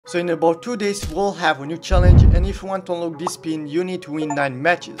So in about 2 days we'll have a new challenge, and if you want to unlock this pin you need to win 9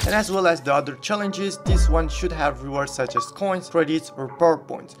 matches. And as well as the other challenges, this one should have rewards such as coins, credits or power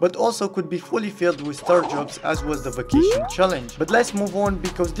points, but also could be fully filled with star jobs as was the vacation challenge. But let's move on,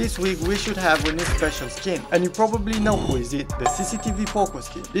 because this week we should have a new special skin, and you probably know who is it, the CCTV Poco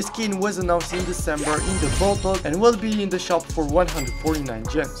skin. This skin was announced in December in the Brawl and will be in the shop for 149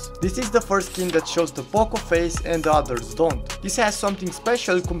 gems. This is the first skin that shows the Poco face and the others don't. This has something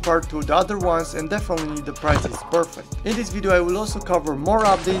special compared to the other ones, and definitely the price is perfect. In this video I will also cover more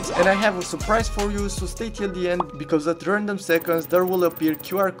updates, and I have a surprise for you, so stay till the end, because at random seconds there will appear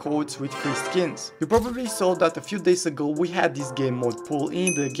QR codes with free skins. You probably saw that a few days ago we had this game mode pool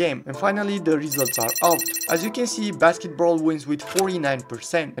in the game, and finally the results are out. As you can see, Basketball wins with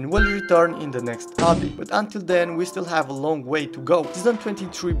 49% and will return in the next update, but until then we still have a long way to go. Season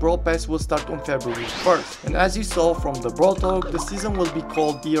 23 Brawl Pass will start on February 1st, and as you saw from the Brawl talk, the season will be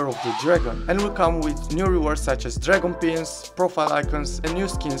called Year of the Dragon and will come with new rewards such as dragon pins, profile icons and new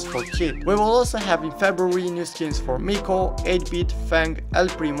skins for Kid. We will also have in February new skins for Miko, 8-Bit, Fang, El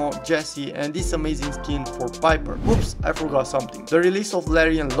Primo, Jesse and this amazing skin for Piper. Oops, I forgot something. The release of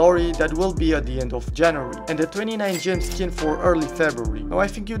Larry and Lori that will be at the end of January, and the 29 gem skin for early February. Now I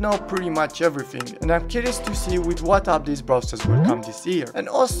think you know pretty much everything, and I'm curious to see with what updates Brawl Stars will come this year. And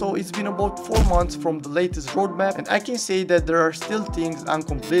also it's been about 4 months from the latest roadmap, and I can say that there are still things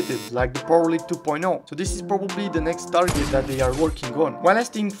uncompleted like the Power League 2.0, so this is probably the next target that they are working on. One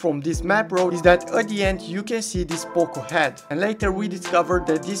last thing from this map road is that at the end you can see this Poco head, and later we discovered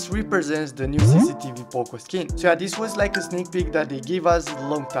that this represents the new CCTV Poco skin. So yeah, this was like a sneak peek that they gave us a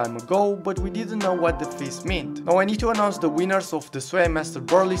long time ago, but we didn't know what the face meant. Now I need to announce the winners of the Sway Master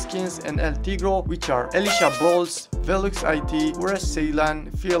Burley skins and El Tigro, which are Elisha Brawls, Velux IT, Ures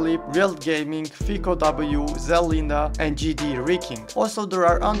Ceylan, Philip, Real Gaming, Fico W, Zelinda and GD Riking. Also there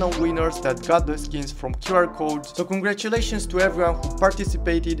are unknown winners that got the skins from QR codes, so congratulations to everyone who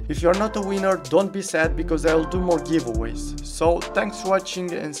participated. If you're not a winner, don't be sad because I will do more giveaways. So thanks for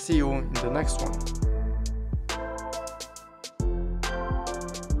watching and see you in the next one.